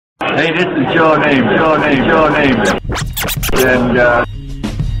Hey, this is your name. And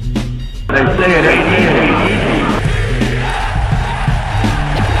they say it ain't easy.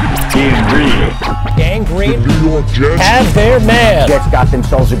 Gang Green The New York Jets have their man. Jets got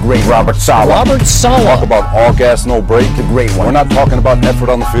themselves a great Robert Saleh. Talk about all gas, no break. A great one. We're not talking about effort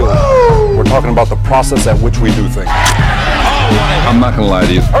on the field. We're talking about the process at which we do things. I'm not gonna lie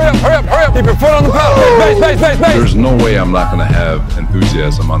to you. Hurry up. Keep your foot on the pedal. Base. There's no way I'm not gonna have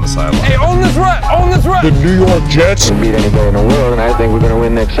enthusiasm on the sideline. Hey, own this rep. The New York Jets Can beat anybody in the world, and I think we're going to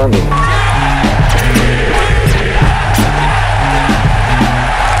win next Sunday.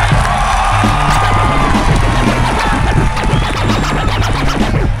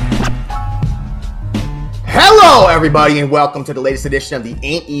 Hello, everybody, and welcome to the latest edition of the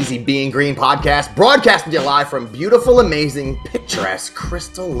Ain't Easy Being Green podcast, broadcasting to you live from beautiful, amazing, picturesque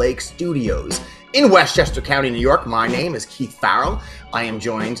Crystal Lake Studios in Westchester County, New York. My name is Keith Farrell. I am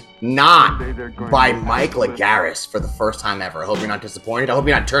joined not by Mike Lagaris for the first time ever. I hope you're not disappointed. I hope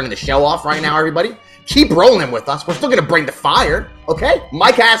you're not turning the show off right now, everybody. Keep rolling with us. We're still going to bring the fire, okay?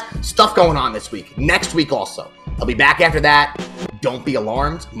 Mike has stuff going on this week. Next week also. He'll be back after that. Don't be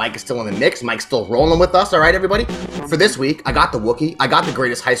alarmed. Mike is still in the mix. Mike's still rolling with us, all right, everybody? For this week, I got the Wookiee. I got the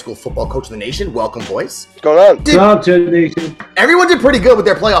greatest high school football coach in the nation. Welcome, boys. What's going on? What's up, Jet Nation? Everyone did pretty good with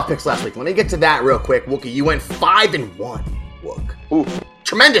their playoff picks last week. Let me get to that real quick. Wookiee, you went 5-1, Wook. Ooh.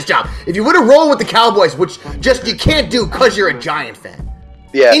 Tremendous job. If you would have rolled with the Cowboys, which just you can't do because you're a Giant fan.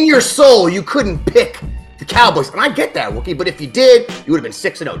 Yeah. In your soul, you couldn't pick the Cowboys. And I get that, Wookiee, but if you did, you would have been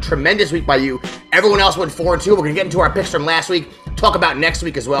 6-0. Tremendous week by you. Everyone else went 4-2. We're going to get into our picks from last week. Talk about next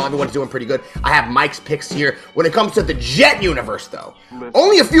week as well. Everyone's doing pretty good. I have Mike's picks here. When it comes to the Jet universe, though,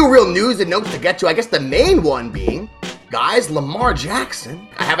 only a few real news and notes to get to. I guess the main one being, guys, Lamar Jackson.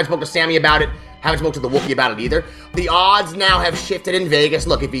 I haven't spoken to Sammy about it. Haven't spoken to the Wookiee about it either. The odds now have shifted in Vegas.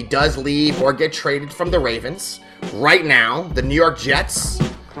 Look, if he does leave or get traded from the Ravens, right now, the New York Jets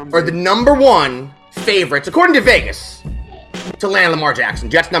are the number one favorites, according to Vegas, to land Lamar Jackson.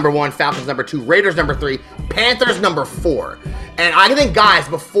 Jets number 1, Falcons number 2, Raiders number 3, Panthers number 4. And I think, guys,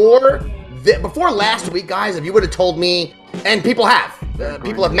 before last week, guys, if you would have told me, and people have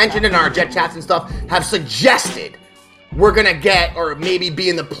mentioned in our Jet chats and stuff, have suggested we're going to get or maybe be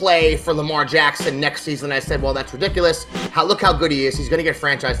in the play for Lamar Jackson next season. I said, well, that's ridiculous. Look how good he is. He's going to get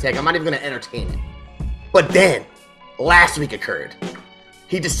franchise tag. I'm not even going to entertain it. But then, last week occurred.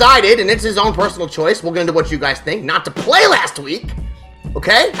 He decided, and it's his own personal choice, we'll get into what you guys think, not to play last week,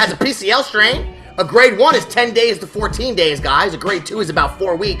 okay? Has a PCL strain. A grade 1 is 10 days to 14 days, guys. A grade 2 is about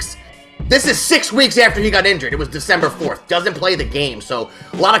 4 weeks. This is 6 weeks after he got injured. It was December 4th. Doesn't play the game. So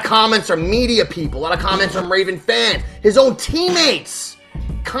a lot of comments from media people, a lot of comments from Raven fans, his own teammates,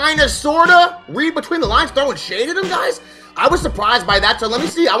 kind of, sort of, read between the lines, throwing shade at him, guys. I was surprised by that, so let me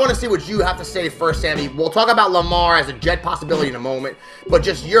see. I want to see what you have to say first, Sammy. We'll talk about Lamar as a Jet possibility in a moment, but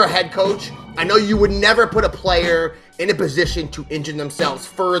just your head coach. I know you would never put a player in a position to injure themselves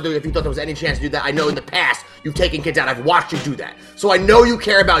further if you thought there was any chance to do that. I know in the past you've taken kids out. I've watched you do that. So I know you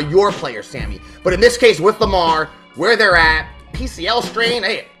care about your players, Sammy. But in this case, with Lamar, where they're at, PCL strain,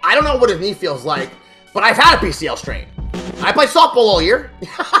 hey, I don't know what his knee feels like, but I've had a PCL strain. I played softball all year.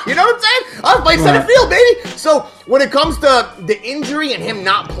 You know what I'm saying? I was playing center field, baby. So when it comes to the injury and him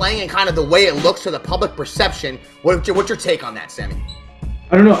not playing and kind of the way it looks to the public perception, what's your take on that, Sammy?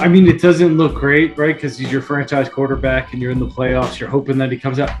 I don't know. I mean, it doesn't look great, right? Because he's your franchise quarterback and you're in the playoffs. You're hoping that he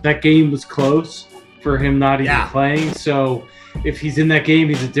comes out. That game was close for him not even playing. So if he's in that game,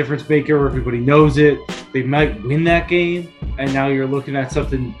 he's a difference maker. Everybody knows it. They might win that game. And now you're looking at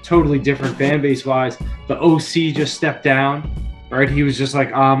something totally different fan base wise. The OC just stepped down, right? He was just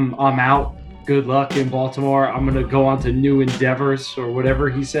like, I'm out. Good luck in Baltimore. I'm going to go on to new endeavors or whatever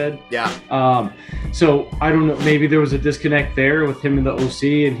he said. Yeah. So I don't know. Maybe there was a disconnect there with him and the OC,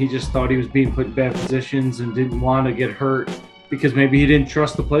 and he just thought he was being put in bad positions and didn't want to get hurt because maybe he didn't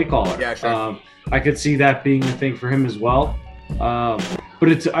trust the play caller. Yeah, sure. I could see that being a thing for him as well. But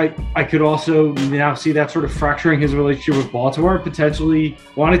it's I could also now see that sort of fracturing his relationship with Baltimore and potentially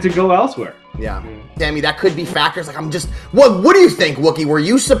wanting to go elsewhere. Yeah. Sammy, that could be factors. Like, what do you think, Wookiee? Were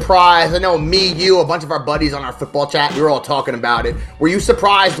you surprised? I know me, you, a bunch of our buddies on our football chat, we were all talking about it. Were you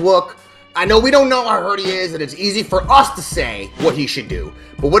surprised, Wook? I know we don't know how hurt he is, and it's easy for us to say what he should do.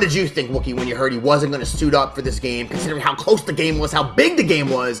 But what did you think, Wookiee, when you heard he wasn't going to suit up for this game, considering how close the game was, how big the game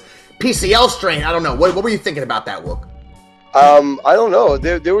was, PCL strain? I don't know. What were you thinking about that, Wook? I don't know.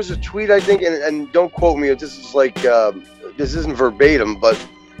 There was a tweet, I think, and don't quote me if this is like, this isn't verbatim, but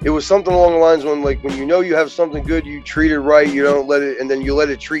it was something along the lines when you know you have something good, you treat it right, you don't let it, and then you let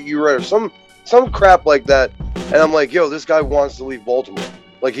it treat you right, or some crap like that. And I'm like, yo, this guy wants to leave Baltimore.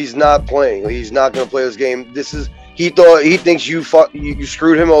 Like, he's not playing. Like, he's not going to play this game. He thinks you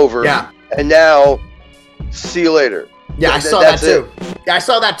screwed him over. Yeah. And now, see you later. Yeah, I saw that too. Yeah, I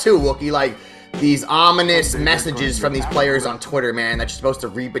saw that too, Wookie. Like, these ominous messages from these players on Twitter, man, that you're supposed to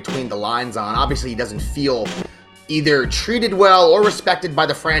read between the lines on. Obviously, he doesn't feel either treated well or respected by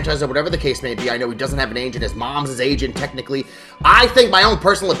the franchise or whatever the case may be. I know he doesn't have an agent. His mom's his agent, technically. I think my own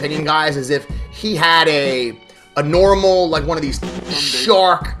personal opinion, guys, is if he had a normal, like one of these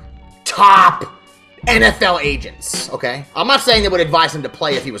shark top NFL agents, okay? I'm not saying they would advise him to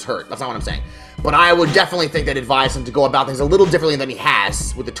play if he was hurt. That's not what I'm saying. But I would definitely think they'd advise him to go about things a little differently than he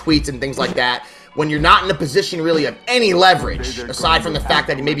has with the tweets and things like that. When you're not in a position really of any leverage, aside from the fact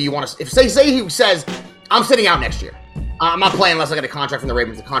that maybe you want to, if say he says, I'm sitting out next year. I'm not playing unless I get a contract from the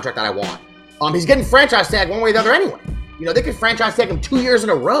Ravens, the contract that I want. He's getting franchise tag one way or the other anyway. You know, they could franchise tag him 2 years in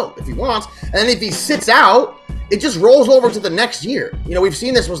a row if he wants. And then if he sits out, it just rolls over to the next year. You know, we've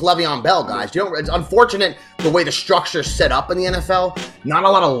seen this with Le'Veon Bell, guys. You know, it's unfortunate the way the structure's set up in the NFL. Not a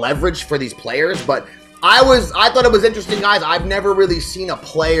lot of leverage for these players, but I thought it was interesting, guys. I've never really seen a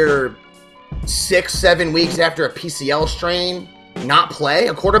player 6-7 weeks after a PCL strain not play.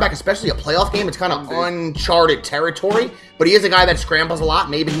 A quarterback, especially a playoff game, it's kind of uncharted territory. But he is a guy that scrambles a lot.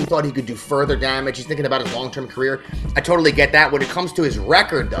 Maybe he thought he could do further damage. He's thinking about his long-term career. I totally get that. When it comes to his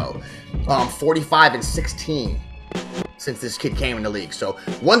record, though, 45-16 since this kid came in the league. So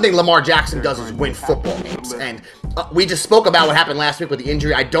one thing Lamar Jackson does is win football games. And we just spoke about what happened last week with the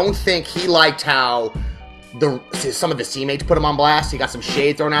injury. I don't think he liked how some of his teammates put him on blast. He got some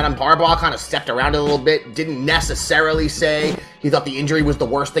shade thrown at him. Harbaugh kind of stepped around it a little bit. Didn't necessarily say he thought the injury was the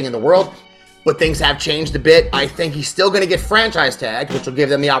worst thing in the world. But things have changed a bit. I think he's still going to get franchise tagged, which will give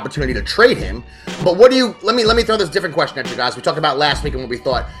them the opportunity to trade him. But what do you... Let me throw this different question at you guys. We talked about last week and what we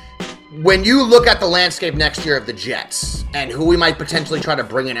thought. When you look at the landscape next year of the Jets and who we might potentially try to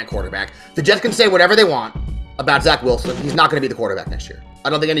bring in at quarterback, the Jets can say whatever they want about Zach Wilson. He's not going to be the quarterback next year. I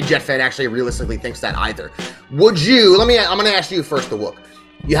don't think any Jet fan actually realistically thinks that either. Would you... I'm going to ask you first, the Wook.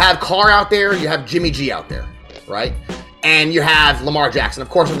 You have Carr out there. You have Jimmy G out there, right? And you have Lamar Jackson. Of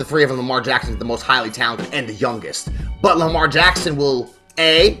course, of the three of them, Lamar Jackson is the most highly talented and the youngest. But Lamar Jackson will,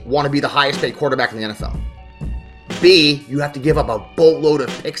 A, want to be the highest paid quarterback in the NFL. B, you have to give up a boatload of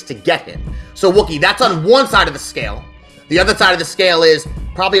picks to get him. So, Wookie, that's on one side of the scale. The other side of the scale is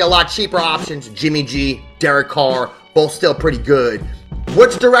probably a lot cheaper options. Jimmy G, Derek Carr, both still pretty good.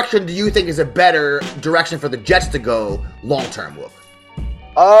 Which direction do you think is a better direction for the Jets to go long-term, Wook?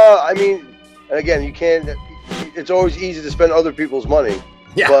 I mean, and again, you can't... It's always easy to spend other people's money.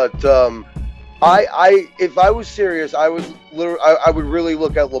 Yeah. But if I was serious, I would really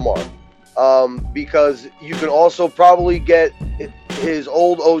look at Lamar. Because you can also probably get his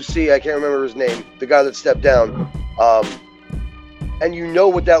old OC, I can't remember his name, the guy that stepped down. And you know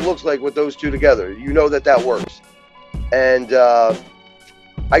what that looks like with those two together. You know that works. And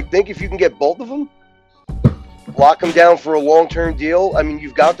I think if you can get both of them, lock them down for a long-term deal. I mean,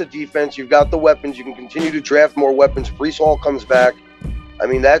 you've got the defense, you've got the weapons, you can continue to draft more weapons. Breece Hall comes back. I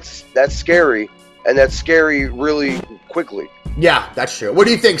mean, that's scary, and that's scary really quickly. Yeah, that's true. What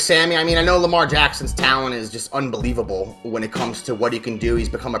do you think, Sammy? I mean, I know Lamar Jackson's talent is just unbelievable when it comes to what he can do. He's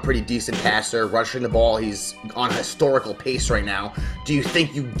become a pretty decent passer, rushing the ball. He's on a historical pace right now. Do you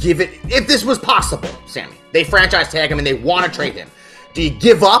think you give it, if this was possible, Sammy, they franchise tag him and they want to trade him, do you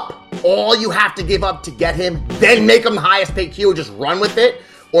give up all you have to give up to get him, then make him the highest paid Q and just run with it?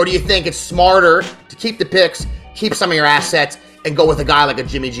 Or do you think it's smarter to keep the picks, keep some of your assets, and go with a guy like a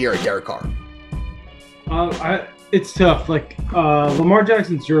Jimmy G or a Derek Carr? It's tough. Like, Lamar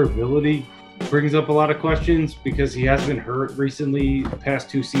Jackson's durability brings up a lot of questions because he has been hurt recently, the past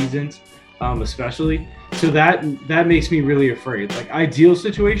 2 seasons, especially. So that makes me really afraid. Like, ideal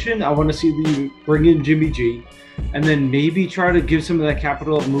situation, I want to see you bring in Jimmy G, and then maybe try to give some of that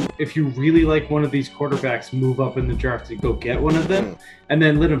capital. If you really like one of these quarterbacks, move up in the draft to go get one of them, and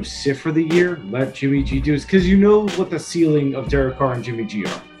then let him sit for the year. Let Jimmy G do it, because you know what the ceiling of Derek Carr and Jimmy G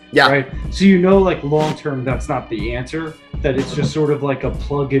are. Yeah. Right. So you know, like, long term, that's not the answer. That it's just sort of like a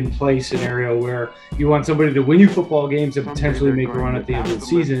plug and play scenario where you want somebody to win you football games and potentially make a run at the end of the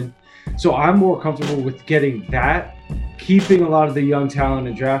season. So I'm more comfortable with getting that, keeping a lot of the young talent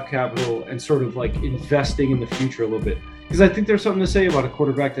and draft capital, and sort of like investing in the future a little bit. Because I think there's something to say about a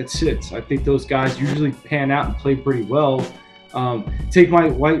quarterback that sits. I think those guys usually pan out and play pretty well. Take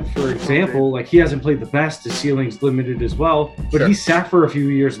Mike White, for example. Like, he hasn't played the best. His ceiling's limited as well. But He sat for a few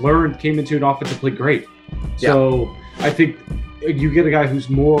years, learned, came into an offense and played great. So I think you get a guy who's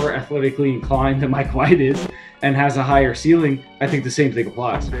more athletically inclined than Mike White is and has a higher ceiling, I think the same thing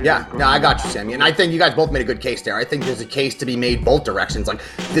applies. Yeah, no, I got you, Sammy. And I think you guys both made a good case there. I think there's a case to be made both directions. Like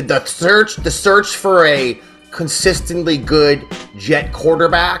the search for a consistently good Jet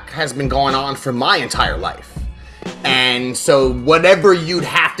quarterback has been going on for my entire life. And so whatever you'd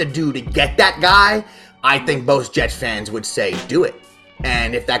have to do to get that guy, I think most Jet fans would say, do it.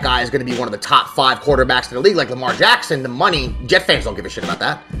 And if that guy is going to be one of the top 5 quarterbacks in the league, like Lamar Jackson, the money, Jet fans don't give a shit about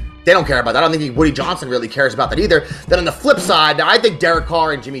that. They don't care about that. I don't think Woody Johnson really cares about that either. Then on the flip side, I think Derek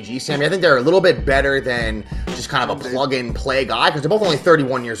Carr and Jimmy G, Sammy, I think they're a little bit better than just kind of a plug-and-play guy because they're both only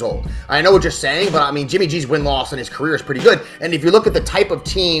 31 years old. I know what you're saying, but I mean, Jimmy G's win-loss in his career is pretty good. And if you look at the type of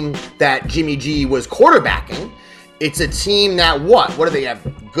team that Jimmy G was quarterbacking, it's a team that what do they have?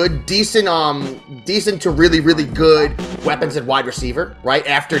 Good, decent to really, really good weapons at wide receiver, right?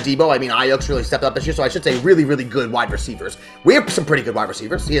 After Debo, I mean, Ayuk's really stepped up this year, so I should say really, really good wide receivers. We have some pretty good wide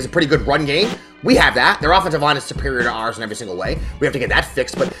receivers. He has a pretty good run game. We have that. Their offensive line is superior to ours in every single way. We have to get that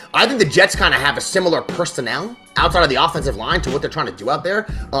fixed, but I think the Jets kind of have a similar personnel outside of the offensive line to what they're trying to do out there.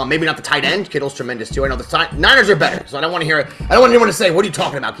 Maybe not the tight end. Kittle's tremendous too. I know the Niners are better, so I don't want to hear it. I don't want anyone to say, what are you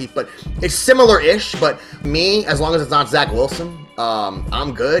talking about, Keith? But it's similar-ish, but me, as long as it's not Zach Wilson,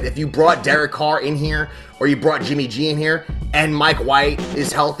 I'm good. If you brought Derek Carr in here or you brought Jimmy G in here and Mike White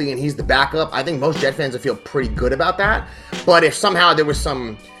is healthy and he's the backup, I think most Jet fans would feel pretty good about that. But if somehow there was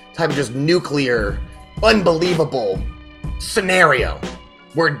some type of just nuclear, unbelievable scenario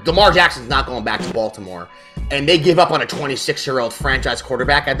where Lamar Jackson's not going back to Baltimore and they give up on a 26-year-old franchise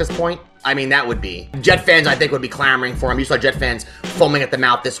quarterback at this point, I mean, that would be. Jet fans, I think, would be clamoring for him. You saw Jet fans foaming at the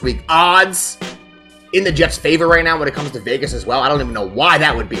mouth this week. Odds in the Jets' favor right now when it comes to Vegas as well. I don't even know why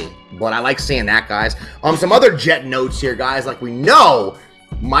that would be, but I like seeing that, guys. Some other Jet notes here, guys. Like, we know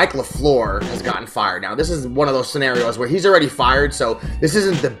Mike LaFleur has gotten fired. Now, this is one of those scenarios where he's already fired, so this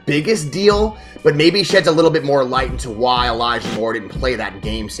isn't the biggest deal, but maybe sheds a little bit more light into why Elijah Moore didn't play that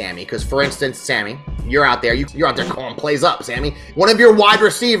game, Sammy. Because, for instance, Sammy, you're out there. You're out there calling plays up, Sammy. One of your wide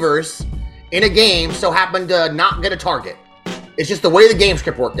receivers in a game so happened to not get a target. It's just the way the game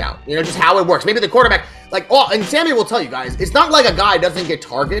script worked out. You know, just how it works. Maybe the quarterback, and Sammy will tell you guys, it's not like a guy doesn't get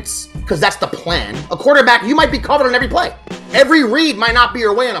targets because that's the plan. A quarterback, you might be covered on every play. Every read might not be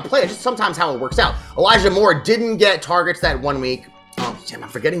your way on a play. It's just sometimes how it works out. Elijah Moore didn't get targets that 1 week. I'm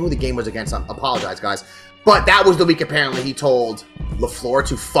forgetting who the game was against. I apologize, guys. But that was the week, apparently, he told LaFleur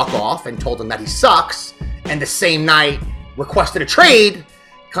to fuck off and told him that he sucks. And the same night, requested a trade,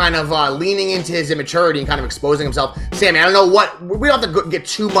 kind of leaning into his immaturity and kind of exposing himself. Sammy, I don't know we don't have to get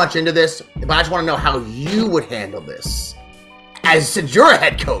too much into this, but I just want to know how you would handle this. Since you're a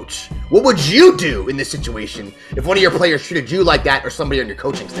head coach, what would you do in this situation if one of your players treated you like that or somebody on your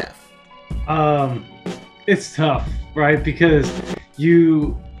coaching staff? It's tough, right? Because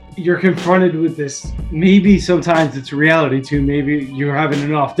you're confronted with this. Maybe sometimes it's reality too. Maybe you're having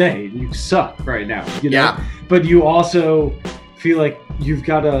an off day. You suck right now, you know? Yeah. But you also feel like you've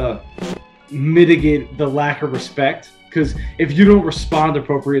got to mitigate the lack of respect, because if you don't respond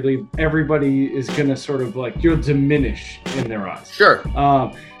appropriately, everybody is going to sort of you'll diminish in their eyes. Sure.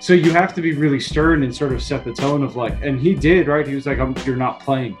 So you have to be really stern and sort of set the tone of and he did, right? He was like, you're not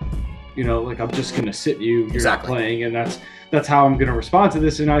playing, I'm just going to sit you, you're exactly. Not playing. And that's how I'm going to respond to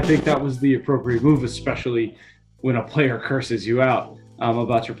this. And I think that was the appropriate move, especially when a player curses you out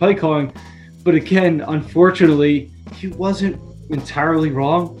about your play calling. But again, unfortunately, he wasn't entirely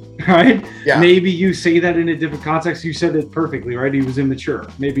wrong, right? Yeah. Maybe you say that in a different context. You said it perfectly, right? He was immature.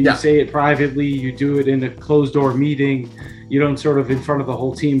 Maybe you say it privately. You do it in a closed door meeting. You don't sort of in front of the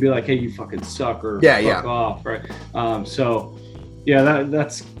whole team be like, hey, you fucking suck or fuck off, right?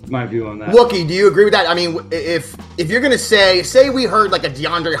 That's my view on that. Wookie, do you agree with that? I mean, if you're going to say we heard a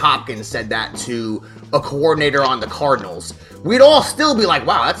DeAndre Hopkins said that to a coordinator on the Cardinals, we'd all still be like,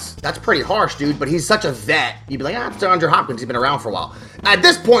 wow, that's pretty harsh, dude, but he's such a vet. You'd be like, it's DeAndre Hopkins. He's been around for a while. At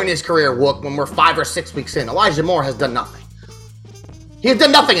this point in his career, Wook, when we're 5 or 6 weeks in, Elijah Moore has done nothing. He has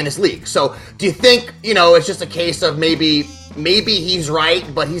done nothing in this league. So do you think, it's just a case of maybe he's right,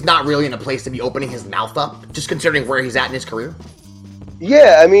 but he's not really in a place to be opening his mouth up, just considering where he's at in his career?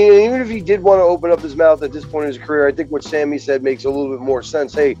 Yeah, I mean, even if he did want to open up his mouth at this point in his career, I think what Sammy said makes a little bit more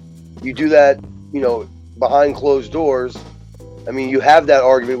sense. Hey, you do that, behind closed doors. I mean, you have that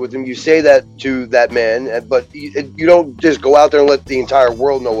argument with him. You say that to that man, but you don't just go out there and let the entire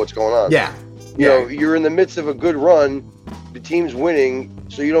world know what's going on. Yeah. You know, you're in the midst of a good run. The team's winning,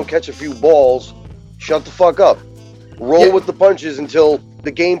 so you don't catch a few balls. Shut the fuck up. Roll with the punches until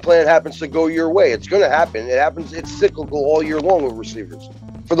the game plan happens to go your way. It's going to happen. It happens. It's cyclical all year long with receivers,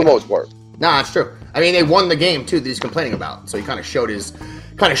 for the most part. No, that's true. I mean, they won the game too that he's complaining about. So he kind of showed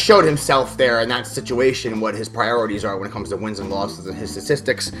himself there in that situation what his priorities are when it comes to wins and losses and his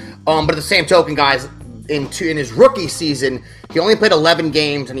statistics. But at the same token, guys, in his rookie season, he only played 11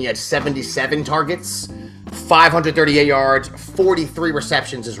 games and he had 77 targets, 538 yards, 43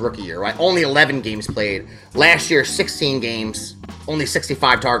 receptions his rookie year, right? Only 11 games played. Last year, 16 games, only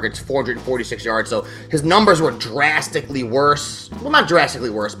 65 targets, 446 yards. So his numbers were drastically worse. Well, not drastically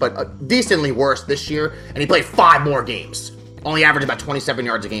worse, but decently worse this year. And he played 5 more games. Only averaged about 27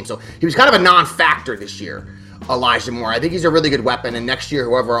 yards a game. So he was kind of a non-factor this year, Elijah Moore. I think he's a really good weapon. And next year,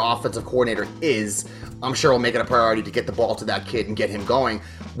 whoever our offensive coordinator is, I'm sure we'll make it a priority to get the ball to that kid and get him going.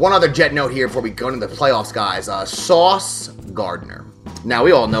 One other jet note here before we go into the playoffs, guys. Sauce Gardner. Now,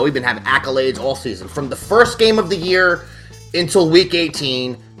 we all know we've been having accolades all season. From the first game of the year until week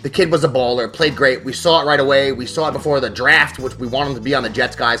 18, the kid was a baller, played great. We saw it right away. We saw it before the draft, which we want him to be on the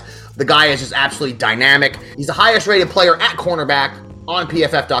Jets, guys. The guy is just absolutely dynamic. He's the highest rated player at cornerback on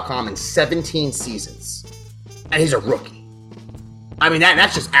PFF.com in 17 seasons. And he's a rookie. I mean,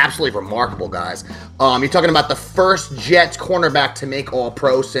 that's just absolutely remarkable, guys. You're talking about the first Jets cornerback to make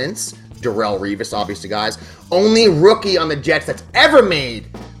All-Pro since Darrelle Revis, obviously, guys. Only rookie on the Jets that's ever made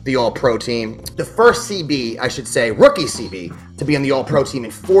the All-Pro team. The first CB, I should say, rookie CB, to be on the All-Pro team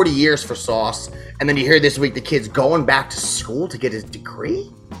in 40 years for Sauce. And then you hear this week the kid's going back to school to get his degree?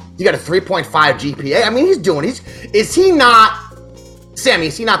 You got a 3.5 GPA? I mean, is he not, Sammy,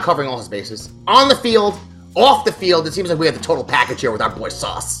 is he not covering all his bases? On the field, off the field, it seems like we have the total package here with our boy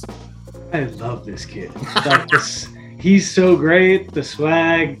Sauce. I love this kid. Like this, he's so great. The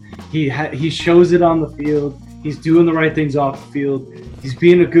swag, he shows it on the field. He's doing the right things off the field. He's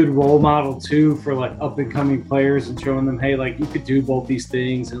being a good role model too for like up and coming players and showing them, hey, like you could do both these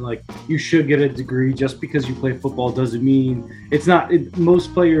things and like you should get a degree. Just because you play football doesn't mean it's not.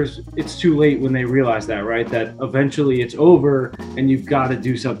 Most players, it's too late when they realize that, right? That eventually it's over and you've got to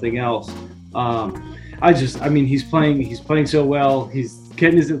do something else. I mean, he's playing so well. He's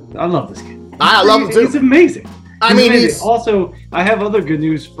getting his. I love this kid. I love him too. He's amazing. He's also. I have other good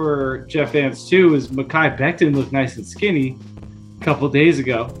news for Jeff Vance too. Is Mekhi Becton looked nice and skinny a couple days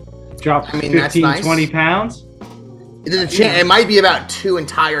ago? Dropped 15, nice. 20 pounds. It might be about 2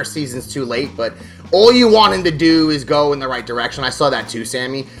 entire seasons too late, but all you want him to do is go in the right direction. I saw that too,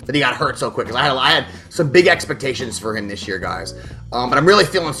 Sammy, that he got hurt so quickly. I had some big expectations for him this year, guys. But I'm really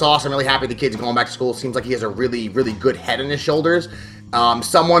feeling Sauce. I'm really happy the kid's going back to school. Seems like he has a really, really good head on his shoulders.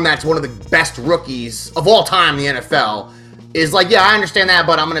 Someone that's one of the best rookies of all time in the NFL is like, yeah, I understand that,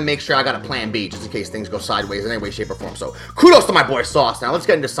 but I'm going to make sure I got a plan B just in case things go sideways in any way, shape, or form. So kudos to my boy Sauce. Now let's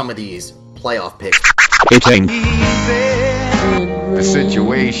get into some of these playoff picks. The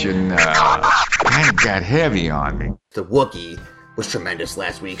situation kind of got heavy on me. The Wookie was tremendous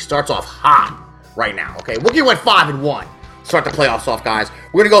last week. Starts off hot right now, okay? Wookie went 5-1. Start the playoffs off, guys.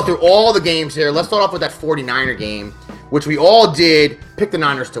 We're going to go through all the games here. Let's start off with that 49er game, which we all did pick the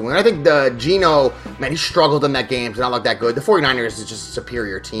Niners to win. I think Geno, man, he struggled in that game. It's not like that good. The 49ers is just a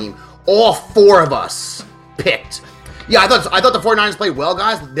superior team. All 4 of us picked. Yeah, I thought the 49ers played well,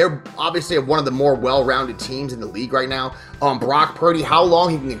 guys. They're obviously one of the more well-rounded teams in the league right now. Brock Purdy, how long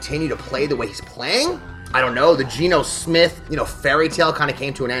he can continue to play the way he's playing? I don't know. The Geno Smith, fairy tale kind of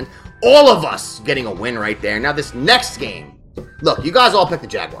came to an end. All of us getting a win right there. Now this next game, look, you guys all picked the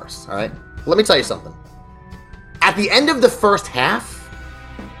Jaguars, all right? Let me tell you something. At the end of the first half,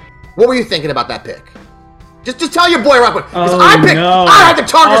 what were you thinking about that pick? Just tell your boy real quick. I had the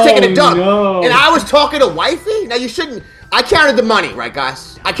Chargers taking a dub. No. And I was talking to Wifey. Now you shouldn't. I counted the money, right,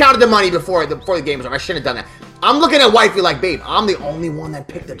 guys? I counted the money before the game was over. I shouldn't have done that. I'm looking at Wifey like, babe, I'm the only one that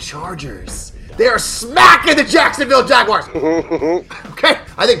picked the Chargers. They are smacking the Jacksonville Jaguars. Okay,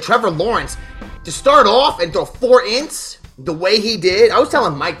 I think Trevor Lawrence, to start off and throw 4 ints the way he did, I was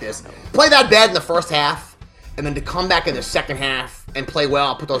telling Mike this, play that bad in the first half, and then to come back in the second half and play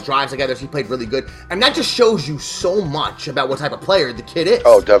well, put those drives together, so he played really good. And that just shows you so much about what type of player the kid is.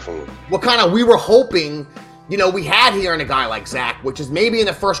 Oh, definitely. What kind of, we were hoping, we had here in a guy like Zach, which is maybe in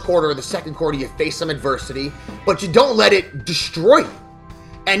the first quarter or the second quarter you face some adversity, but you don't let it destroy you.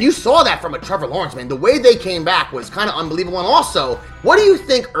 And you saw that from a Trevor Lawrence, man. The way they came back was kind of unbelievable. And also, what do you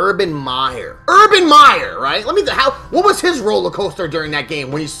think Urban Meyer, right? What was his roller coaster during that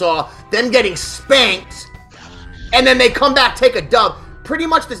game when you saw them getting spanked and then they come back, take a dub? Pretty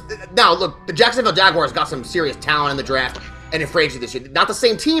much this. Now, look, the Jacksonville Jaguars got some serious talent in the draft and in free agency this year. Not the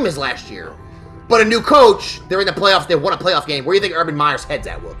same team as last year, but a new coach. They're in the playoffs. They won a playoff game. Where do you think Urban Meyer's head's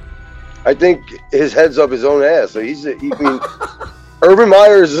at, Will? I think his head's up his own ass. So Urban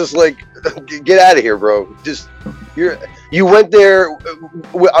Meyer is just like, get out of here, bro. you went there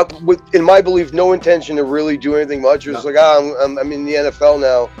with, in my belief, no intention to really do anything much. It was like, I'm in the NFL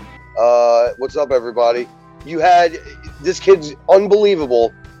now. What's up, everybody? You had this kid's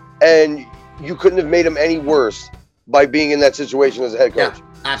unbelievable, and you couldn't have made him any worse by being in that situation as a head coach.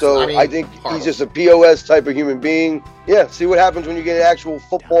 Yeah, so I think he's just a POS type of human being. Yeah, see what happens when you get an actual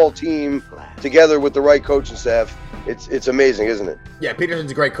football team together with the right coaching staff. It's amazing, isn't it? Yeah,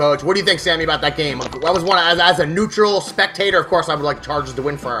 Peterson's a great coach. What do you think, Sammy, about that game? I was one as a neutral spectator. Of course, I would like Chargers to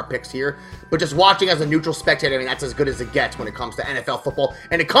win for our picks here, but just watching as a neutral spectator, I mean, that's as good as it gets when it comes to NFL football.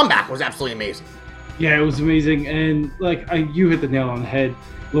 And the comeback was absolutely amazing. Yeah, it was amazing, and you hit the nail on the head.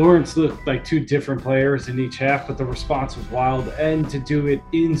 Lawrence looked like two different players in each half, but the response was wild. And to do it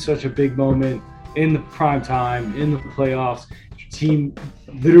in such a big moment, in the prime time, in the playoffs, your team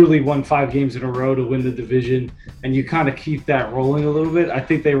literally won 5 games in a row to win the division, and you kind of keep that rolling a little bit. I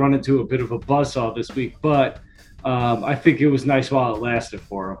think they run into a bit of a buzzsaw this week, but I think it was nice while it lasted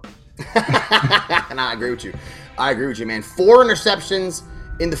for them. And I agree with you, man. 4 interceptions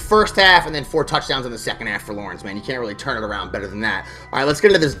in the first half, and then 4 touchdowns in the second half for Lawrence, man. You can't really turn it around better than that. All right, let's get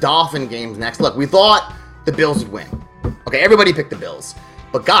into this Dolphin game next. Look, we thought the Bills would win. Okay, everybody picked the Bills.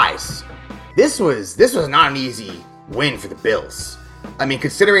 But guys, this was not an easy win for the Bills. I mean,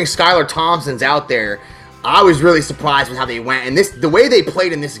 considering Skylar Thompson's out there, I was really surprised with how they went. And the way they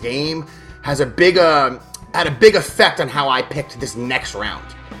played in this game had a big effect on how I picked this next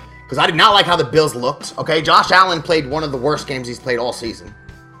round. Because I did not like how the Bills looked. Okay, Josh Allen played one of the worst games he's played all season.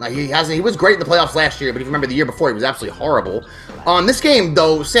 Like he was great in the playoffs last year, but if you remember the year before, he was absolutely horrible. On this game,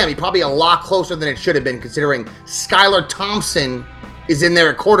 though, Sammy, probably a lot closer than it should have been, considering Skylar Thompson is in there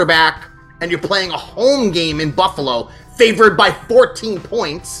at quarterback, and you're playing a home game in Buffalo, favored by 14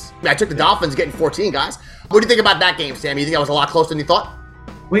 points. I took the Dolphins getting 14, guys. What do you think about that game, Sammy? You think that was a lot closer than you thought?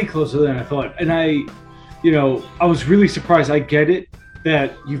 Way closer than I thought. And I was really surprised. I get it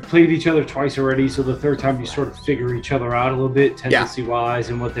that you've played each other twice already, so the third time you sort of figure each other out a little bit, tendency-wise,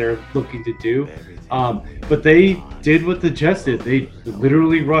 and what they're looking to do. But they did what the Jets did. They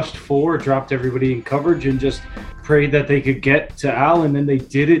literally rushed 4, dropped everybody in coverage, and just prayed that they could get to Allen, and they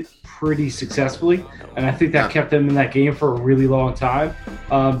did it pretty successfully. And I think that kept them in that game for a really long time.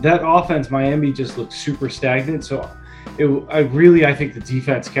 That offense, Miami, just looked super stagnant. So I think the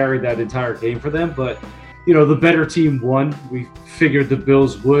defense carried that entire game for them. But the better team won. We figured the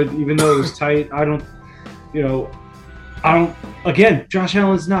Bills would, even though it was tight. Again, Josh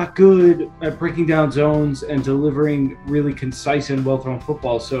Allen's not good at breaking down zones and delivering really concise and well-thrown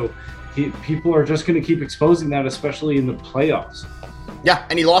football. So people are just going to keep exposing that, especially in the playoffs. Yeah,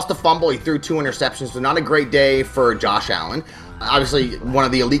 and he lost the fumble. He threw 2 interceptions. So not a great day for Josh Allen. Obviously, one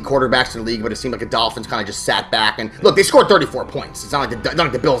of the elite quarterbacks in the league, but it seemed like the Dolphins kind of just sat back. And look, they scored 34 points. It's not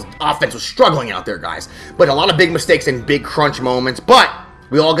like the Bills' offense was struggling out there, guys. But a lot of big mistakes and big crunch moments. But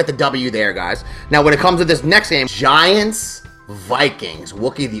we all get the W there, guys. Now, when it comes to this next game, Giants-Vikings.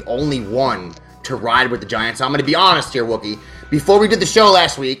 Wookie, the only one to ride with the Giants. So I'm going to be honest here, Wookie. Before we did the show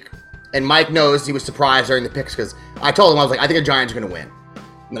last week, and Mike knows he was surprised during the picks because I told him, I was like, I think the Giants are going to win.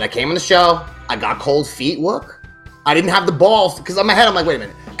 And then I came on the show. I got cold feet, Wook. I didn't have the balls because in my head, I'm like, wait a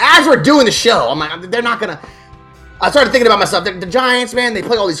minute. As we're doing the show, I'm like, they're not going to. I started thinking about myself. The Giants, man, they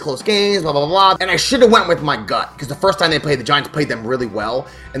play all these close games, blah, blah, blah. And I should have went with my gut because the first time they played, the Giants played them really well.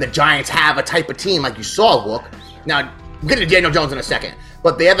 And the Giants have a type of team like you saw, Wook. Now, we'll get to Daniel Jones in a second.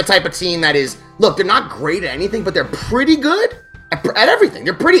 But they have a type of team that is, look, they're not great at anything, but they're pretty good at everything.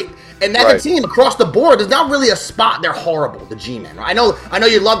 They're pretty. And that team across the board, there's not really a spot they're horrible, the G-men. Right? I know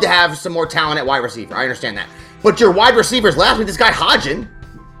you'd love to have some more talent at wide receiver. I understand that. But your wide receivers last week, this guy Hodgin,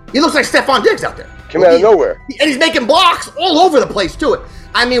 he looks like Stephon Diggs out there. Came out of nowhere. And he's making blocks all over the place, too.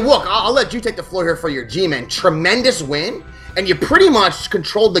 I mean, look, I'll let you take the floor here for your G-men. Tremendous win, and you pretty much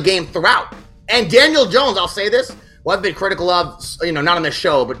controlled the game throughout. And Daniel Jones, I'll say this, well, I've been critical of, not on this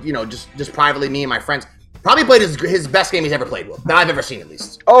show, but, just privately, me and my friends, probably played his best game he's ever played with, that I've ever seen at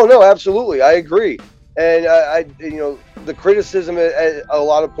least. Oh, no, absolutely. I agree. And, the criticism at a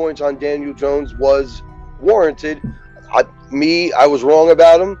lot of points on Daniel Jones was warranted. I was wrong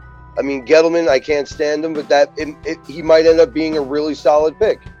about him. I mean, Gettleman, I can't stand him, but he might end up being a really solid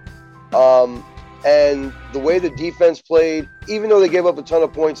pick. And the way the defense played, even though they gave up a ton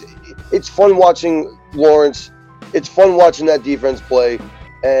of points, it's fun watching Lawrence. It's fun watching that defense play.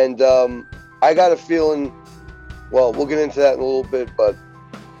 And I got a feeling, well, we'll get into that in a little bit, but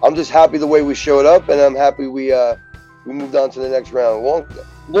I'm just happy the way we showed up, and I'm happy we moved on to the next round.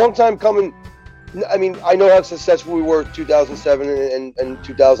 Long time coming. I mean, I know how successful we were in 2007 and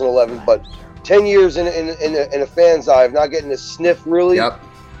 2011, but 10 years in a fan's eye of not getting a sniff, really. Yep.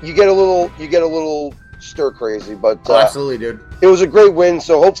 You get a little stir crazy. But absolutely, dude. It was a great win.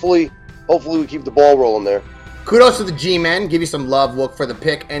 So hopefully we keep the ball rolling there. Kudos to the G-Men. Give you some love, look for the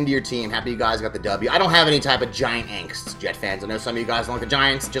pick and to your team. Happy you guys got the W. I don't have any type of giant angst, Jet fans. I know some of you guys don't like the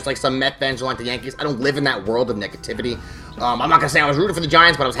Giants, just like some Met fans don't like the Yankees. I don't live in that world of negativity. I'm not going to say I was rooting for the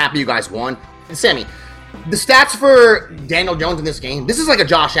Giants, but I was happy you guys won. And Sammy, the stats for Daniel Jones in this game, this is like a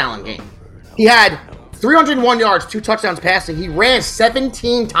Josh Allen game. He had 301 yards, 2 touchdowns passing. He ran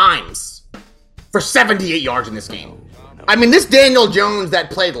 17 times for 78 yards in this game. I mean, this Daniel Jones that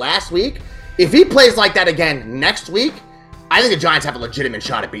played last week, if he plays like that again next week, I think the Giants have a legitimate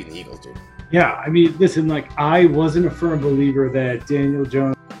shot at beating the Eagles, dude. Yeah, I mean, listen, like, I wasn't a firm believer that Daniel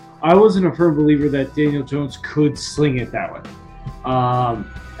Jones could sling it that way.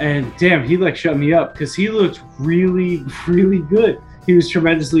 And damn, he like shut me up because he looked really, really good. He was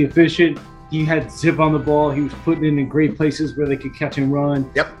tremendously efficient. He had zip on the ball. He was putting it in great places where they could catch and run.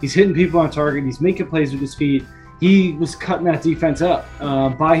 Yep. He's hitting people on target. He's making plays with his feet. He was cutting that defense up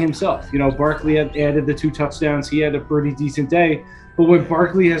by himself. You know, Barkley had added the 2 touchdowns. He had a pretty decent day. But when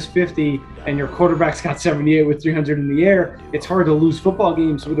Barkley has 50 and your quarterback's got 78 with 300 in the air, it's hard to lose football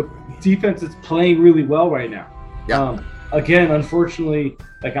games with a defense that's playing really well right now. Yep. Again, unfortunately,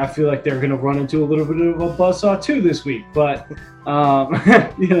 like I feel like they're going to run into a little bit of a buzzsaw too this week. But,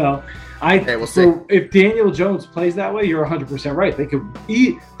 you know, we'll see. If Daniel Jones plays that way, you're 100% right.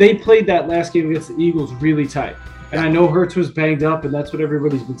 They played that last game against the Eagles really tight. And I know Hurts was banged up, and that's what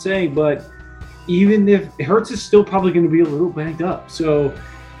everybody's been saying. But even if Hurts is still probably going to be a little banged up. So,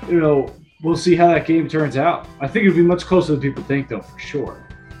 you know, we'll see how that game turns out. I think it'll be much closer than people think, though, for sure.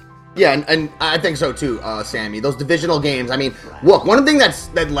 Yeah, and I think so too, Sammy. Those divisional games, I mean, look, one thing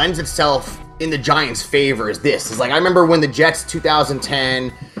that lends itself in the Giants' favor is this. Is like, I remember when the Jets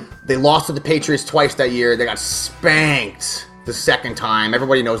 2010, they lost to the Patriots twice that year. They got spanked the second time.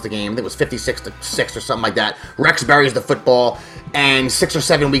 Everybody knows the game. I think it was 56-6 or something like that. Rex buries the football, and 6 or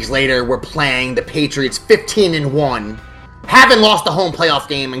 7 weeks later, we're playing the Patriots 15-1. Haven't lost the home playoff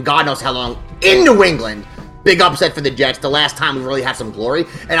game in God knows how long in New England. Big upset for the Jets. The last time we really had some glory.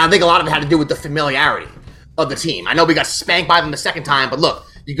 And I think a lot of it had to do with the familiarity of the team. I know we got spanked by them the second time, but look,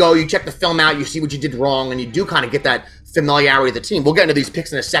 you go, you check the film out, you see what you did wrong, and you do kind of get that familiarity of the team. We'll get into these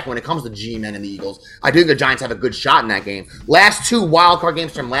picks in a second when it comes to G-Men and the Eagles. I do think the Giants have a good shot in that game. Last 2 wildcard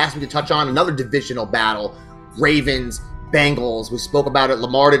games from last week to touch on, another divisional battle. Ravens, Bengals. We spoke about it.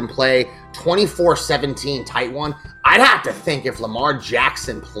 Lamar didn't play. 24-17 tight one. I'd have to think if Lamar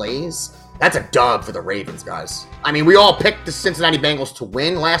Jackson plays, that's a dub for the Ravens, guys. I mean, we all picked the Cincinnati Bengals to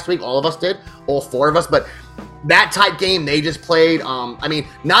win last week. All of us did. All 4 of us. But that type game they just played, I mean,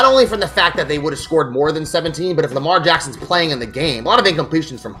 not only from the fact that they would have scored more than 17, but if Lamar Jackson's playing in the game, a lot of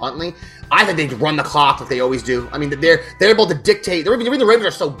incompletions from Huntley, I think they'd run the clock like they always do. I mean, they're able to dictate. The Ravens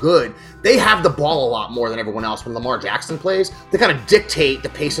are so good. They have the ball a lot more than everyone else. When Lamar Jackson plays, they kind of dictate the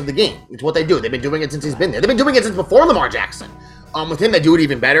pace of the game. It's what they do. They've been doing it since he's been there. They've been doing it since before Lamar Jackson. With him, they do it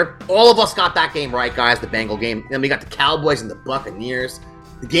even better. All of us got that game right, guys, the Bengal game. Then we got the Cowboys and the Buccaneers.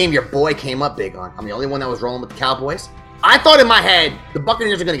 The game your boy came up big on. I'm the only one that was rolling with the Cowboys. I thought in my head, the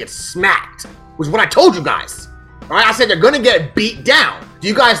Buccaneers are going to get smacked, which is what I told you guys. All right, I said they're going to get beat down. Do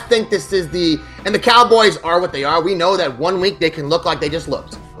you guys think this is and the Cowboys are what they are? We know that 1 week they can look like they just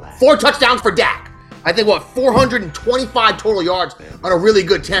looked. 4 touchdowns for Dak. I think, 425 total yards on a really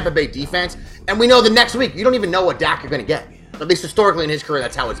good Tampa Bay defense. And we know the next week, you don't even know what Dak you're going to get. At least historically in his career,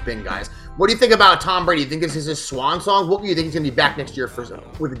 that's how it's been, guys. What do you think about Tom Brady? You think this is his swan song? What do you think he's going to be back next year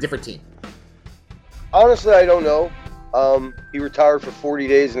with a different team? Honestly, I don't know. He retired for 40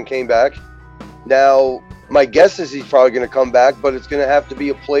 days and came back. Now, my guess is he's probably going to come back, but it's going to have to be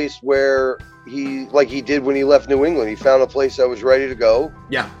a place where like he did when he left New England. He found a place that was ready to go.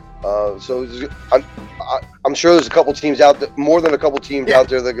 Yeah. So I'm sure there's a couple teams out there, more than a couple teams out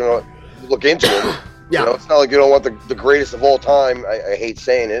there that are going to look into it. Yeah. You know, it's not like you don't want the greatest of all time. I hate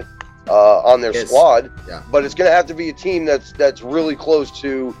saying it on their squad, but it's going to have to be a team that's really close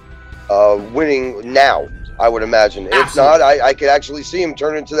to winning now. I would imagine. Absolutely. If not, I could actually see him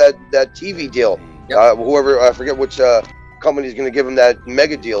turn into that TV deal. Yep. Whoever, I forget which company is going to give him that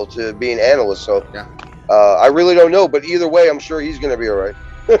mega deal to be an analyst. So yeah. I really don't know, but either way, I'm sure he's going to be all right.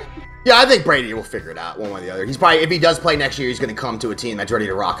 Yeah, I think Brady will figure it out one way or the other. He's probably, if he does play next year, he's going to come to a team that's ready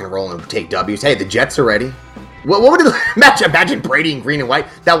to rock and roll and take W's. Hey, the Jets are ready. What would it imagine Brady in green and white?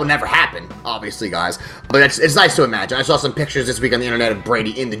 That would never happen, obviously, guys. But it's nice to imagine. I saw some pictures this week on the internet of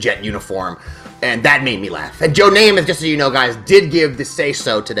Brady in the Jet uniform, and that made me laugh. And Joe Namath, just so you know, guys, did give the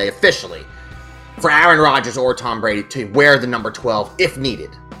say-so today officially for Aaron Rodgers or Tom Brady to wear the number 12 if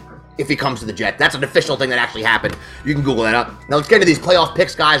needed. If he comes to the Jets. That's an official thing that actually happened. You can Google that up. Now let's get into these playoff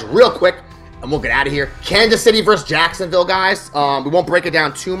picks, guys, real quick. and we'll get out of here. Kansas City versus Jacksonville, guys. We won't break it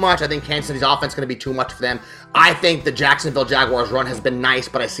down too much. I think Kansas City's offense is going to be too much for them. I think the Jacksonville Jaguars run has been nice,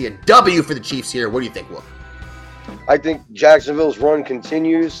 but I see a W for the Chiefs here. What do you think, Will? I think Jacksonville's run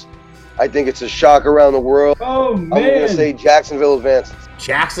continues. I think it's a shock around the world. Oh, man. I'm going to say Jacksonville advances.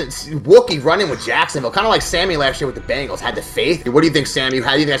 Wookie running with Jacksonville, kind of like Sammy last year with the Bengals, had the faith. What do you think, Sammy?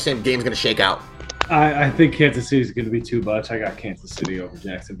 How do you think that same game's going to shake out? I think Kansas City is going to be too much. I got Kansas City over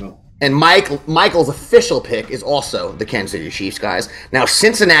Jacksonville. And Michael's official pick is also the Kansas City Chiefs, guys. Now,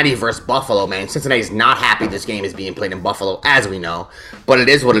 Cincinnati versus Buffalo, man. Cincinnati's not happy this game is being played in Buffalo, as we know. But it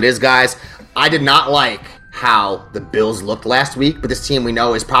is what it is, guys. I did not like how the Bills looked last week, but this team we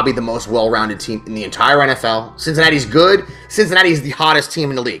know is probably the most well-rounded team in the entire NFL. Cincinnati's good. Cincinnati's the hottest team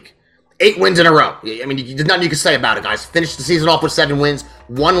in the league. 8 wins in a row. I mean, there's nothing you can say about it, guys. Finished the season off with 7 wins,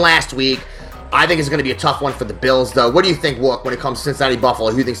 1 last week. I think it's going to be a tough one for the Bills, though. What do you think, Wook, when it comes to Cincinnati-Buffalo?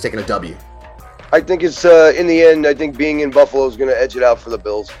 Who do you think's taking a W? I think it's, in the end, I think being in Buffalo is going to edge it out for the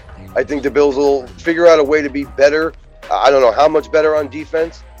Bills. I think the Bills will figure out a way to be better. I don't know how much better on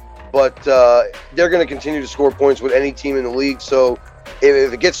defense, but they're going to continue to score points with any team in the league. So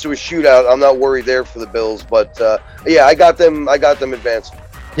if it gets to a shootout, I'm not worried there for the Bills. But, yeah, I got them advancing.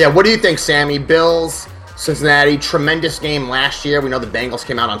 Yeah, what do you think, Sammy? Bills, Cincinnati, tremendous game last year. We know the Bengals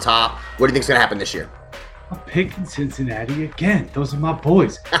came out on top. What do you think's going to happen this year? I'm picking Cincinnati again. Those are my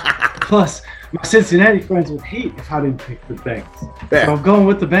boys. Plus, my Cincinnati friends would hate if I didn't pick the Bengals. Yeah. So I'm going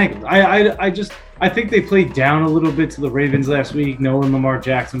with the Bengals. I think they played down a little bit to the Ravens last week, knowing Lamar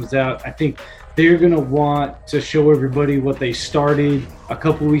Jackson was out. I think they're going to want to show everybody what they started a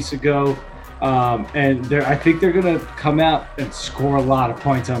couple weeks ago. And I think they're going to come out and score a lot of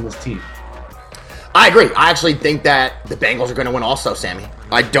points on this team. I agree. I actually think that the Bengals are going to win also, Sammy.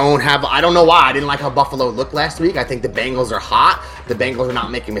 I don't know why. I didn't like how Buffalo looked last week. I think the Bengals are hot. The Bengals are not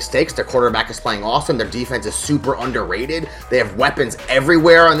making mistakes. Their quarterback is playing awesome. Their defense is super underrated. They have weapons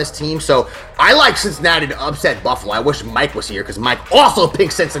everywhere on this team. So I like Cincinnati to upset Buffalo. I wish Mike was here because Mike also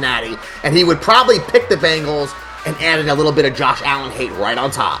picked Cincinnati, and he would probably pick the Bengals and added a little bit of Josh Allen hate right on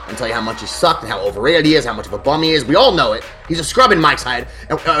top and tell you how much he sucked and how overrated he is, how much of a bum he is. We all know it. He's a scrubbing Mike's head,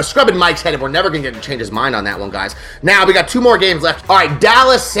 and we're never going to get to change his mind on that one, guys. Now, we got 2 more games left. All right,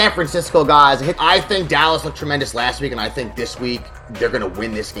 Dallas, San Francisco, guys. I think Dallas looked tremendous last week, and I think this week they're going to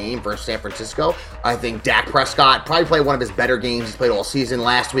win this game versus San Francisco. I think Dak Prescott probably played one of his better games he's played all season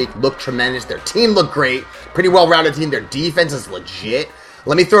last week. Looked tremendous. Their team looked great. Pretty well-rounded team. Their defense is legit.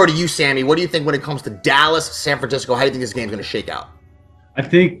 Let me throw it to you, Sammy. What do you think when it comes to Dallas, San Francisco? How do you think this game's going to shake out? I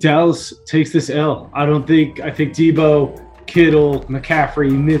think Dallas takes this L. I think Debo, Kittle,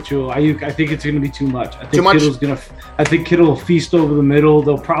 McCaffrey, Mitchell, Ayuk, I think it's going to be too much. I think Kittle will feast over the middle.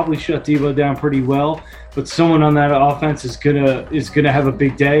 They'll probably shut Debo down pretty well, but someone on that offense is gonna have a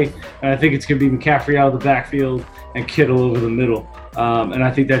big day. And I think it's going to be McCaffrey out of the backfield and Kittle over the middle. And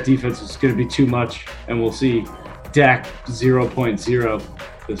I think that defense is going to be too much, and we'll see Dak 0.0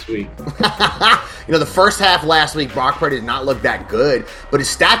 this week. The first half last week, Brock Purdy did not look that good, but his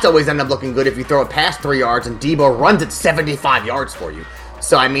stats always end up looking good if you throw it past 3 yards and Debo runs it 75 yards for you.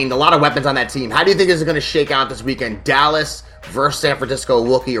 So, I mean, a lot of weapons on that team. How do you think this is going to shake out this weekend? Dallas versus San Francisco,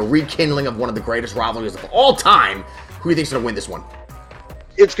 Wookie, a rekindling of one of the greatest rivalries of all time. Who do you think is going to win this one?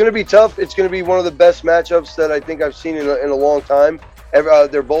 It's going to be tough. It's going to be one of the best matchups that I think I've seen in a long time.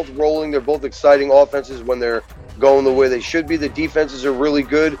 They're both rolling. They're both exciting offenses when they're going the way they should be. The defenses are really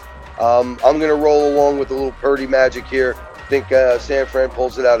good. I'm going to roll along with a little Purdy magic here. I think San Fran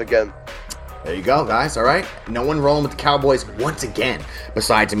pulls it out again. There you go, guys. All right. No one rolling with the Cowboys once again,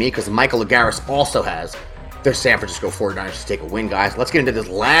 besides me, because Michael Lagares also has their San Francisco 49ers to take a win, guys. Let's get into this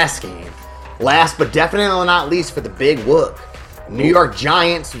last game. Last but definitely not least for the big Wook. New York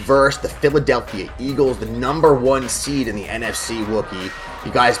Giants versus the Philadelphia Eagles, the #1 seed in the NFC, Wookie.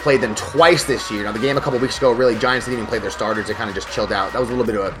 You guys played them twice this year. Now, the game a couple weeks ago, really, Giants didn't even play their starters. They kind of just chilled out. That was a little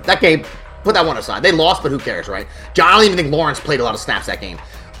bit of that game, put that one aside. They lost, but who cares, right? I don't even think Lawrence played a lot of snaps that game.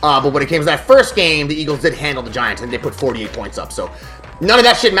 But when it came to that first game, the Eagles did handle the Giants, and they put 48 points up. So none of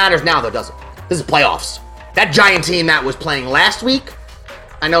that shit matters now, though, does it? This is playoffs. That Giant team that was playing last week,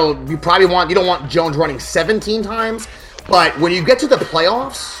 I know you don't want Jones running 17 times, but when you get to the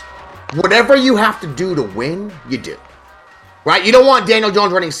playoffs, whatever you have to do to win, you do. Right? You don't want Daniel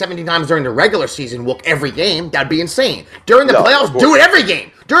Jones running 17 times during the regular season, every game. That'd be insane. During the playoffs, do it every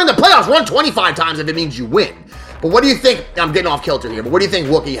game. During the playoffs, run 25 times if it means you win. But what do you think? I'm getting off kilter here, but what do you think,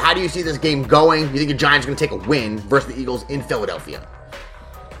 Wookie? How do you see this game going? You think the Giants are going to take a win versus the Eagles in Philadelphia?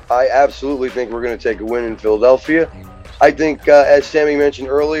 I absolutely think we're going to take a win in Philadelphia. I think, as Sammy mentioned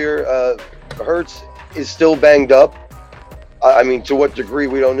earlier, Hurts is still banged up. I mean, to what degree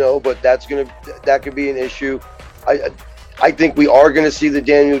we don't know, but that could be an issue. I think we are going to see the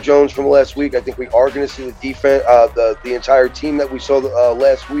Daniel Jones from last week. I think we are going to see the defense, the entire team that we saw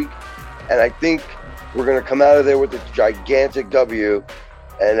last week, and I think we're going to come out of there with a gigantic W.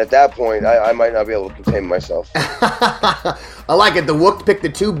 And at that point, I might not be able to contain myself. I like it. The Wook picked the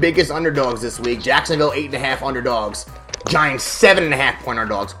two biggest underdogs this week. Jacksonville 8.5 underdogs. Giants 7.5-point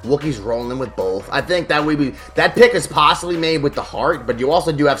underdogs. Wookiees rolling with both. I think that pick is possibly made with the heart, but you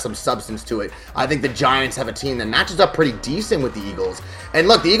also do have some substance to it. I think the Giants have a team that matches up pretty decent with the Eagles. And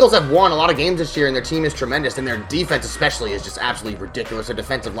look, the Eagles have won a lot of games this year, and their team is tremendous, and their defense especially is just absolutely ridiculous. Their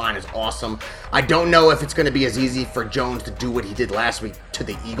defensive line is awesome. I don't know if it's going to be as easy for Jones to do what he did last week to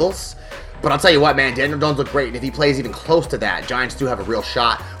the Eagles. But I'll tell you what, man, Daniel Jones looked great, and if he plays even close to that, Giants do have a real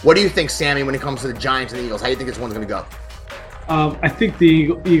shot. What do you think, Sammy, when it comes to the Giants and the Eagles? How do you think this one's going to go? I think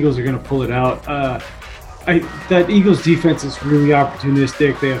the Eagles are going to pull it out. That Eagles defense is really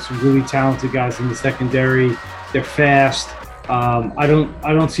opportunistic. They have some really talented guys in the secondary. They're fast. I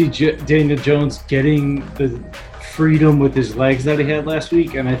don't see Daniel Jones getting the freedom with his legs that he had last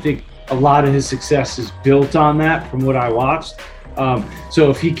week, and I think a lot of his success is built on that from what I watched. So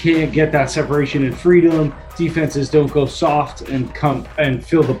if he can't get that separation and freedom, defenses don't go soft and come and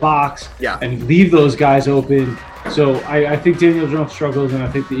fill the box and leave those guys open. So I think Daniel Jones struggles, and I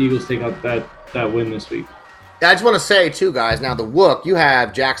think the Eagles take out that win this week. I just want to say, too, guys, now the Wook, you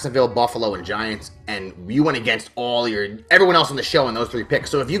have Jacksonville, Buffalo, and Giants, and you went against everyone else on the show in those three picks.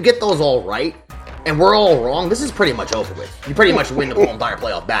 So if you get those all right, and we're all wrong, this is pretty much over with. You pretty much win the whole entire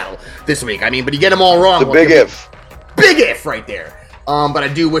playoff battle this week. I mean, but you get them all wrong. It's a big if. Big if right there. But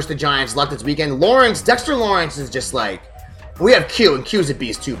I do wish the Giants luck this weekend. Dexter Lawrence is just like, we have Q, and Q's a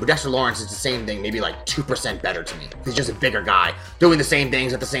beast too, but Dexter Lawrence is the same thing, maybe like 2% better to me. He's just a bigger guy, doing the same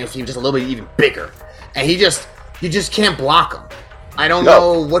things at the same team, just a little bit even bigger. And you just can't block him. I don't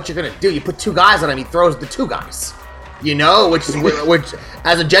know what you're going to do. You put two guys on him, he throws the two guys. You know, which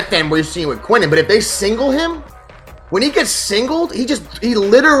as a Jet fan, we're seeing with Quinnen. But if they single him, when he gets singled, he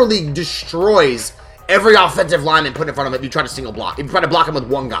literally destroys every offensive lineman put in front of him if you try to single block. If you try to block him with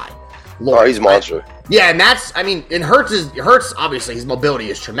one guy. Lawrence, he's a monster. Right? Yeah, and it hurts, obviously, his mobility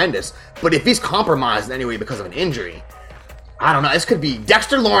is tremendous, but if he's compromised in any way because of an injury, I don't know,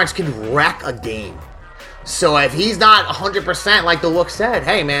 Dexter Lawrence can wreck a game. So if he's not 100% like the Wook said,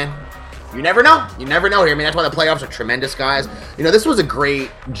 hey, man, you never know. You never know here. I mean, that's why the playoffs are tremendous, guys. You know, this was a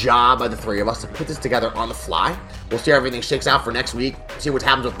great job by the three of us to put this together on the fly. We'll see how everything shakes out for next week, see what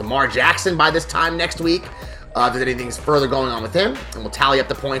happens with Lamar Jackson by this time next week. If there's anything further going on with him, and we'll tally up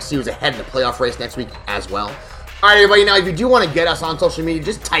the points, see who's ahead in the playoff race next week as well. All right, everybody, now if you do want to get us on social media,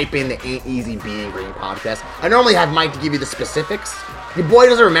 just type in the Ain't Easy Being Green podcast. I normally have Mike to give you the specifics. Your boy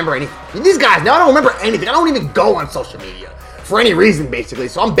doesn't remember anything. These guys, now I don't remember anything. I don't even go on social media for any reason, basically.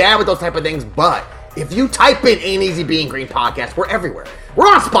 So I'm bad with those type of things, but if you type in Ain't Easy Being Green podcast, we're everywhere. We're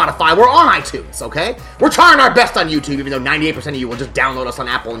on Spotify. We're on iTunes, okay? We're trying our best on YouTube, even though 98% of you will just download us on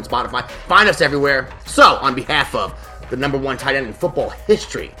Apple and Spotify. Find us everywhere. So, on behalf of the #1 tight end in football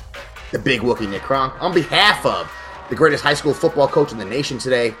history, the big Wookie Nick Kronk, on behalf of the greatest high school football coach in the nation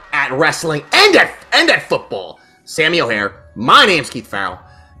today at wrestling and at football, Sammy O'Hare, my name's Keith Farrell.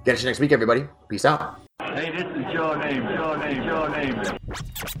 Get us next week, everybody. Peace out. Hey, this is your name.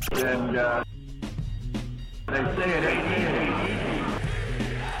 And they say it ain't easy.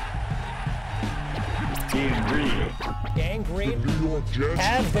 Gang Green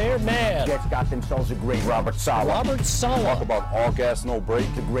have their man. Jets got themselves a great Robert Saleh. Talk about all gas, no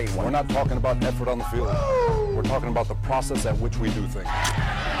break. The great one. We're not talking about effort on the field. We're talking about the process at which we do things.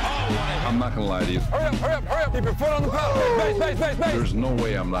 I'm not going to lie to you. Hurry up. Keep your foot on the pedal. Base. There's no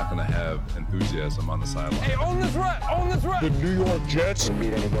way I'm not going to have enthusiasm on the sideline. Hey, on this rep. The New York Jets can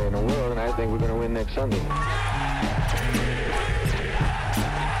beat anybody in the world, and I think we're going to win next Sunday.